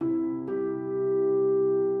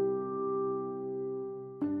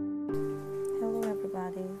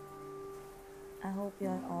okay? I hope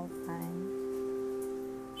you're all fine.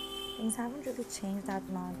 Things haven't really changed that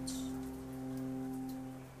much.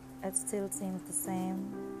 It still seems the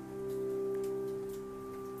same.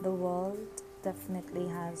 The world definitely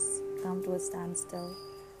has come to a standstill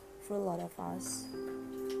for a lot of us.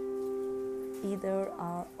 Either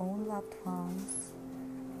our own loved ones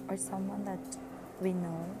or someone that we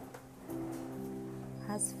know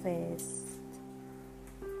has faced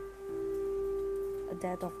a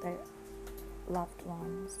death of their loved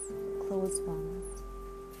ones, close ones.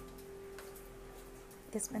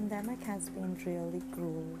 This pandemic has been really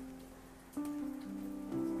cruel,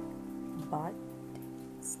 but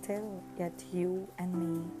still, yet you and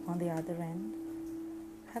me on the other end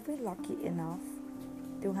have been lucky enough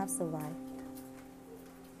to have survived.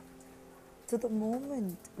 To the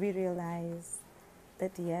moment we realize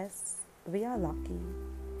that yes, we are lucky,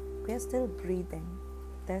 we are still breathing,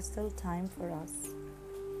 there's still time for us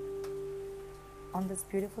on this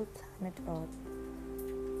beautiful planet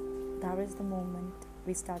Earth. That is the moment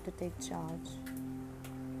we start to take charge.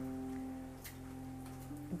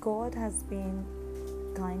 God has been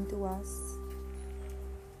kind to us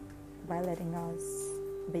by letting us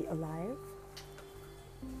be alive.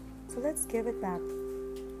 So let's give it back.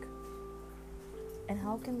 And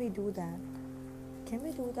how can we do that? Can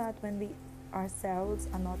we do that when we ourselves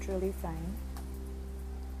are not really fine?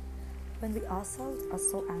 When we ourselves are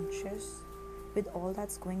so anxious with all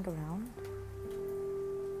that's going around?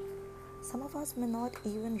 Some of us may not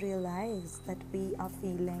even realize that we are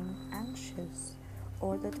feeling anxious,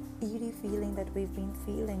 or that eerie feeling that we've been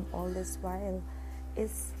feeling all this while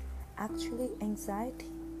is actually anxiety.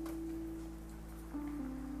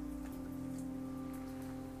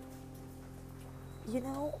 You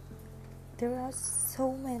know, there are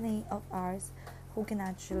so many of us who can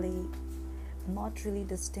actually not really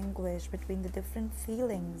distinguish between the different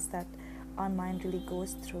feelings that our mind really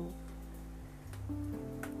goes through.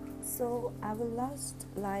 So I would just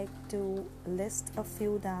like to list a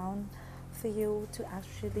few down for you to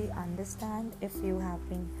actually understand if you have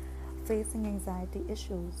been facing anxiety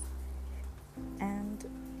issues. And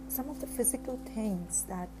some of the physical things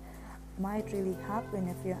that might really happen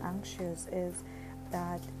if you're anxious is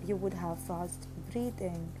that you would have fast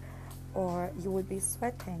breathing, or you would be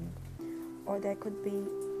sweating, or there could be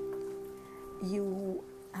you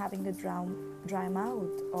having a dry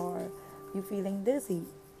mouth, or you feeling dizzy.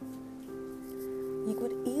 You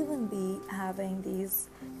could even be having these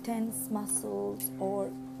tense muscles or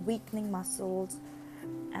weakening muscles,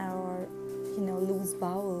 or loose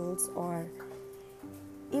bowels, or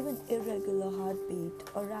even irregular heartbeat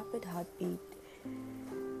or rapid heartbeat.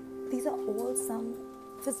 These are all some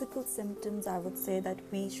physical symptoms, I would say, that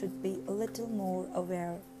we should be a little more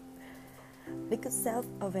aware, because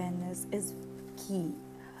self-awareness is key.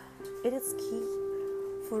 It is key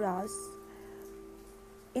for us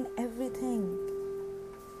in everything.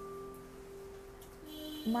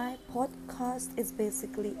 My podcast is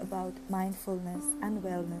basically about mindfulness and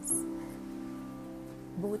wellness.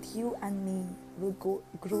 Both you and me will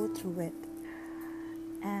grow through it.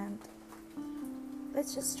 And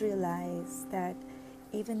let's just realize that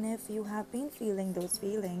even if you have been feeling those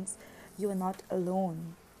feelings, you are not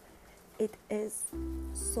alone. It is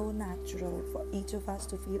so natural for each of us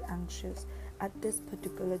to feel anxious at this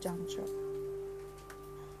particular juncture.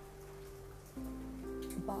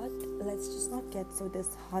 But let's just not get so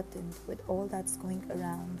disheartened with all that's going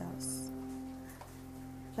around us.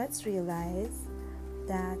 Let's realize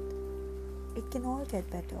that it can all get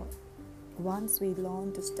better once we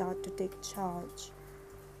learn to start to take charge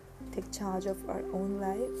of our own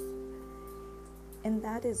life. And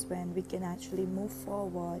that is when we can actually move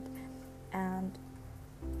forward and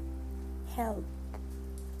help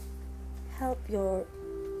your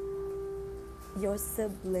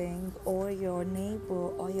sibling or your neighbor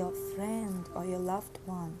or your friend or your loved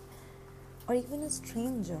one or even a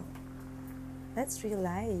stranger. Let's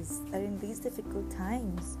realize that in these difficult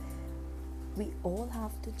times, we all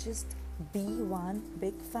have to just be one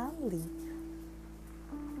big family.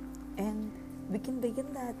 And we can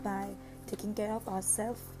begin that by taking care of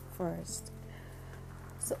ourselves first.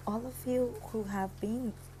 So all of you who have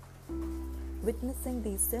been witnessing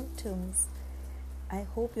these symptoms, I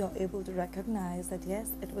hope you're able to recognize that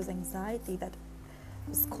yes, it was anxiety that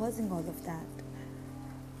was causing all of that.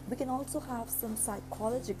 We can also have some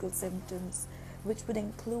psychological symptoms, which would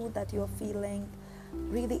include that you're feeling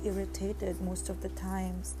really irritated most of the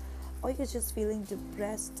times, or you're just feeling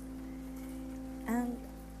depressed. And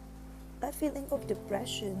that feeling of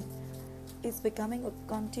depression is becoming a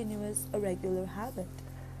continuous, a regular habit.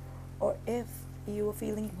 Or if you are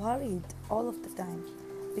feeling worried all of the time,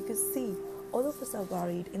 Because see, all of us are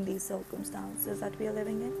worried in these circumstances that we are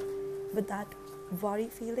living in, but that worry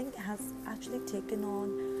feeling has actually taken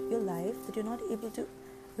on your life that you're not able to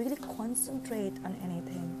really concentrate on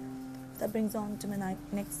anything. That brings on to my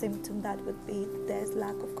next symptom, that would be there's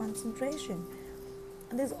lack of concentration.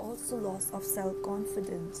 And there's also loss of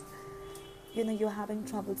self-confidence. You're having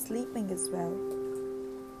trouble sleeping as well.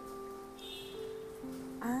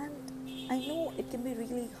 And I know it can be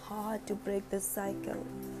really hard to break this cycle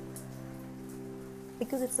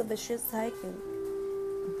because it's a vicious cycle.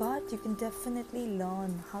 But you can definitely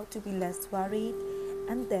learn how to be less worried,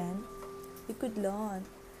 and then you could learn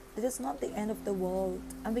that it's not the end of the world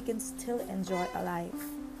and we can still enjoy our life.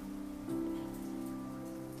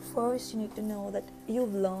 First, you need to know that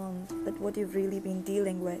you've learned that what you've really been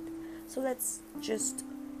dealing with. So let's just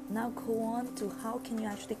now go on to how can you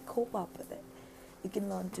actually cope up with it. You can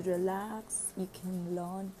learn to relax. You can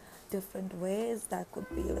learn different ways. That could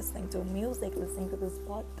be listening to music, listening to this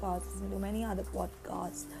podcast, listening to many other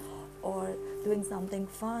podcasts, or doing something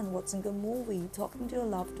fun, watching a movie, talking to your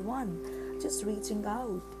loved one, just reaching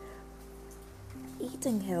out,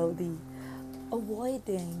 eating healthy,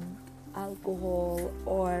 avoiding alcohol,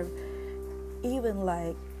 or even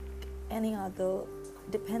like any other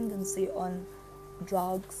dependency on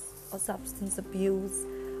drugs or substance abuse.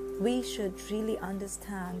 We should really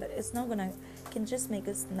understand that it's not can just make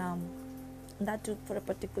us numb. That too for a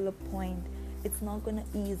particular point. It's not gonna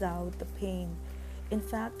ease out the pain. In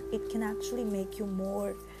fact, it can actually make you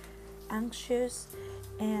more anxious,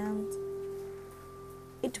 and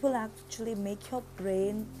it will actually make your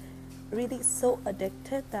brain really so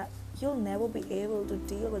addicted that you'll never be able to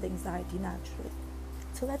deal with anxiety naturally.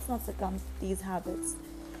 So let's not succumb to these habits.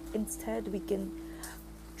 Instead, we can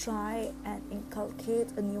try and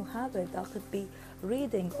inculcate a new habit. That could be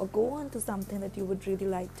reading, or go on to something that you would really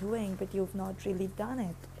like doing but you've not really done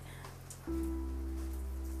it.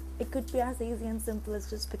 It could be as easy and simple as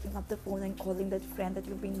just picking up the phone and calling that friend that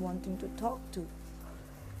you've been wanting to talk to.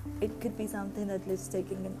 It could be something that is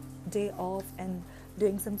taking a day off and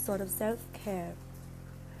doing some sort of self-care.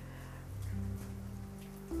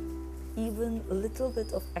 Even a little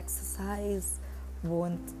bit of exercise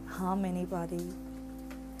won't harm anybody.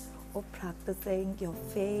 Or practicing your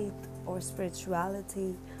faith or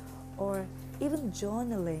spirituality, or even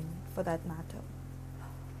journaling for that matter.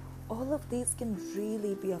 All of these can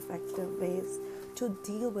really be effective ways to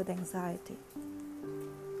deal with anxiety.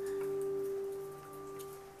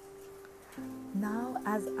 Now,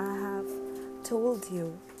 as I have told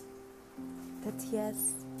you that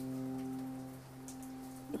yes,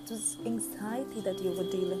 it was anxiety that you were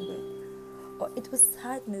dealing with, or it was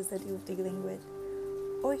sadness that you were dealing with,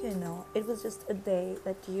 or it was just a day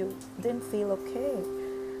that you didn't feel okay.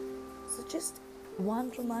 So just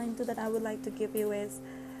one reminder that I would like to give you is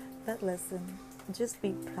that, listen, just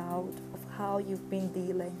be proud of how you've been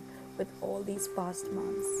dealing with all these past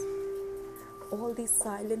months, all these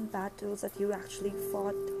silent battles that you actually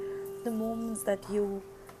fought, the moments that you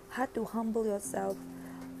had to humble yourself,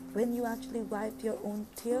 when you actually wiped your own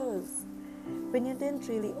tears, when you didn't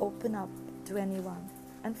really open up to anyone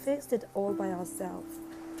and faced it all by yourself.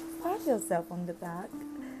 Pat yourself on the back.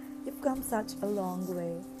 You've come such a long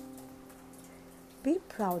way. Be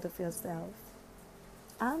proud of yourself.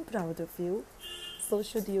 I'm proud of you. So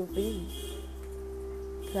should you be.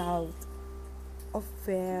 Proud of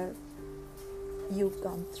where you've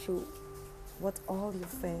gone through, what all you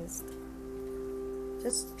faced.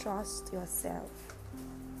 Just trust yourself.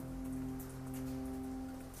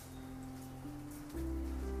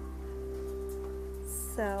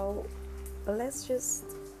 So let's just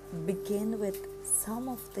begin with some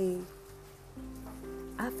of the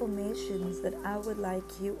affirmations that I would like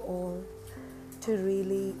you all to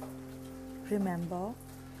really remember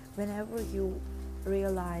whenever you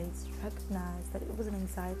recognize that it was an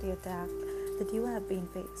anxiety attack that you have been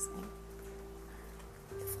facing.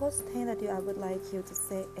 The first thing that I would like you to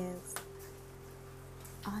say is,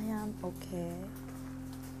 I am okay.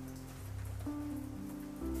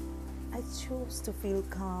 I choose to feel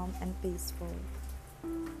calm and peaceful.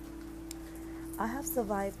 I have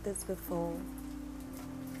survived this before.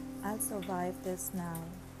 I'll survive this now.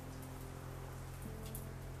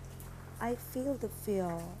 I feel the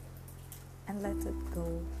fear and let it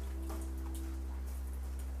go.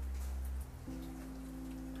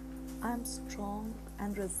 I'm strong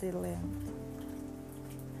and resilient.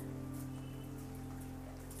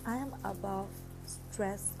 I am above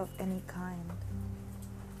stress of any kind.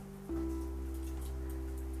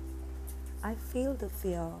 I feel the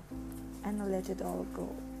fear and let it all go.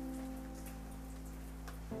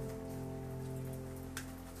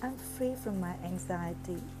 I'm free from my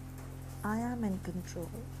anxiety. I am in control.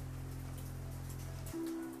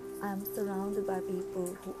 I am surrounded by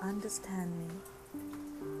people who understand me.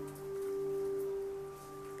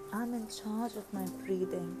 I'm in charge of my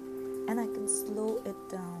breathing and I can slow it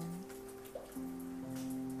down.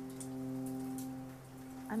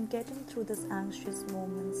 I'm getting through these anxious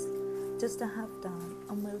moments just as I have done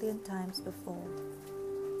a million times before.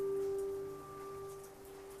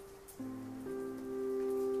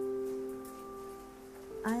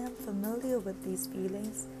 I am familiar with these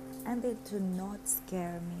feelings and they do not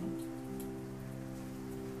scare me.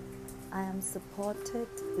 I am supported,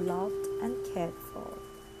 loved, and cared for.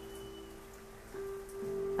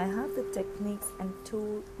 I have the techniques and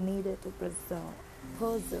tools needed to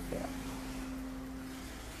persevere.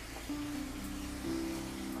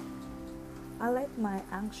 I let my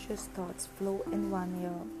anxious thoughts flow in one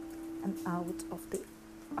ear and out of the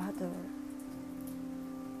other.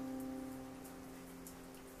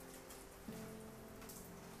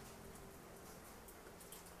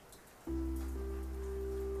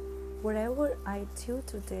 Wherever I do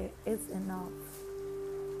today is enough,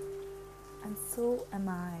 and so am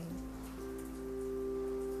I.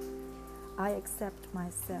 I accept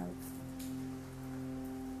myself.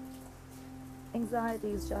 Anxiety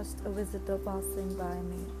is just a visitor passing by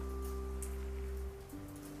me.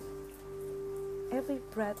 Every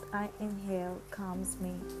breath I inhale calms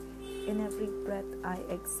me, and every breath I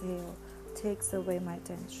exhale takes away my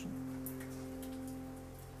tension.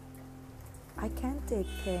 I can take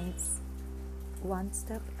things one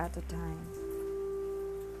step at a time.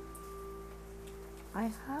 I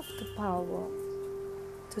have the power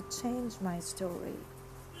to change my story.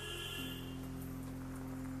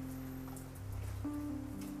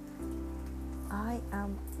 I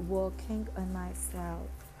am working on myself,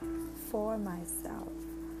 for myself,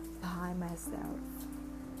 by myself.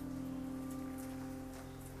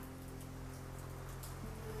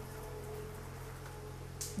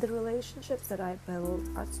 The relationships that I build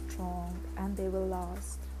are strong and they will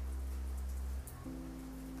last.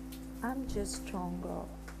 I'm just stronger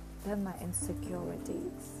than my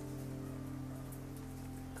insecurities.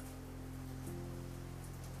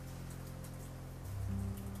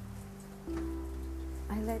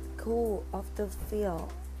 I let go of the fear.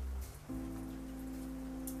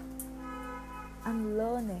 I'm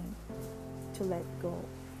learning to let go.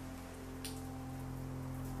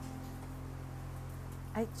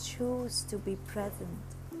 I choose to be present.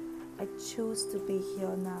 I choose to be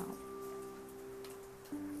here now.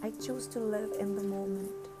 I choose to live in the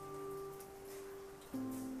moment.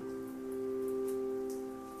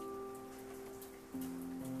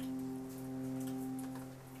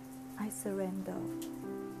 I surrender.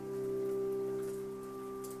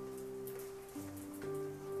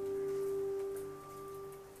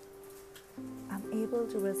 I'm able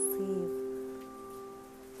to receive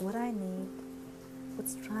what I need,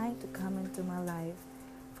 what's trying to come into my life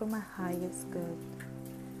for my highest good.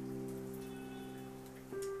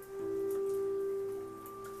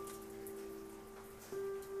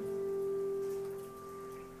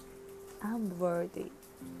 I'm worthy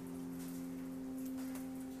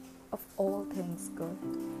of all things good.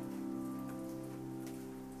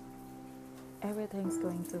 Everything's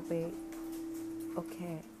going to be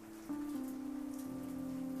okay.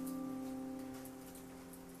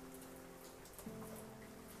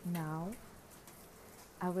 Now,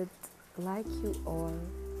 I would like you all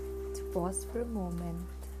to pause for a moment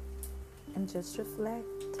and just reflect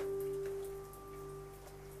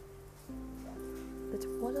that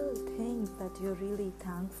what are the things that you're really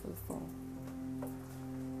thankful for.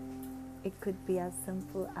 It could be as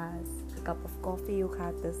simple as the cup of coffee you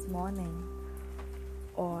had this morning,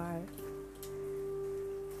 or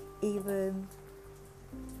even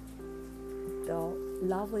the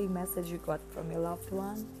lovely message you got from your loved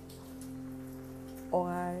one,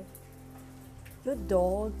 or your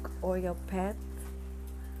dog or your pet,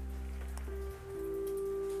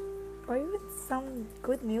 or even some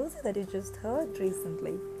good music that you just heard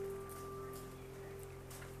recently.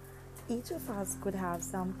 Each of us could have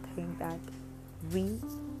something that we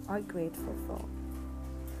are grateful for.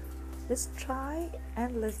 Just try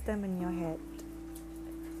and list them in your head.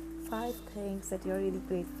 5 things that you're really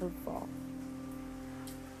grateful for.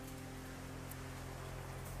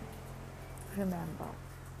 Remember,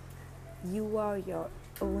 you are your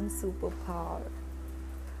own superpower.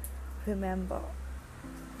 Remember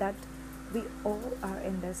that we all are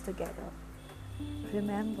in this together.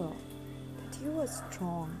 Remember that you are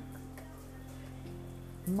strong,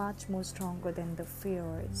 much more stronger than the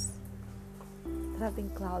fears that have been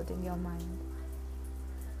clouding your mind.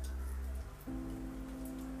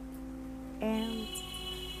 And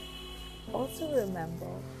also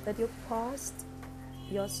remember that your past,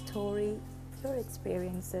 your story, your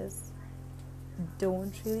experiences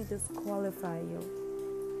don't really disqualify you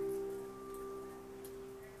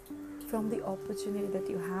from the opportunity that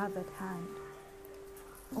you have at hand.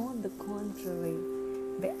 On the contrary,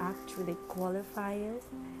 they actually qualify you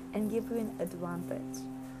and give you an advantage.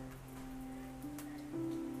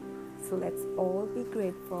 So let's all be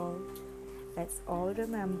grateful. Let's all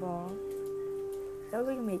remember that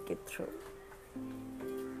we'll make it through.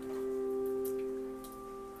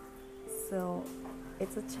 So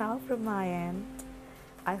it's a ciao from my end.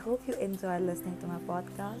 I hope you enjoy listening to my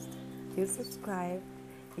podcast. Do subscribe.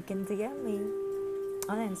 You can DM me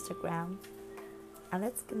on Instagram, and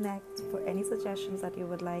let's connect for any suggestions that you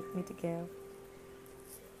would like me to give.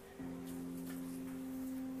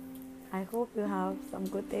 I hope you have some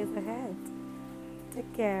good days ahead.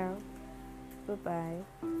 Take care. Bye-bye.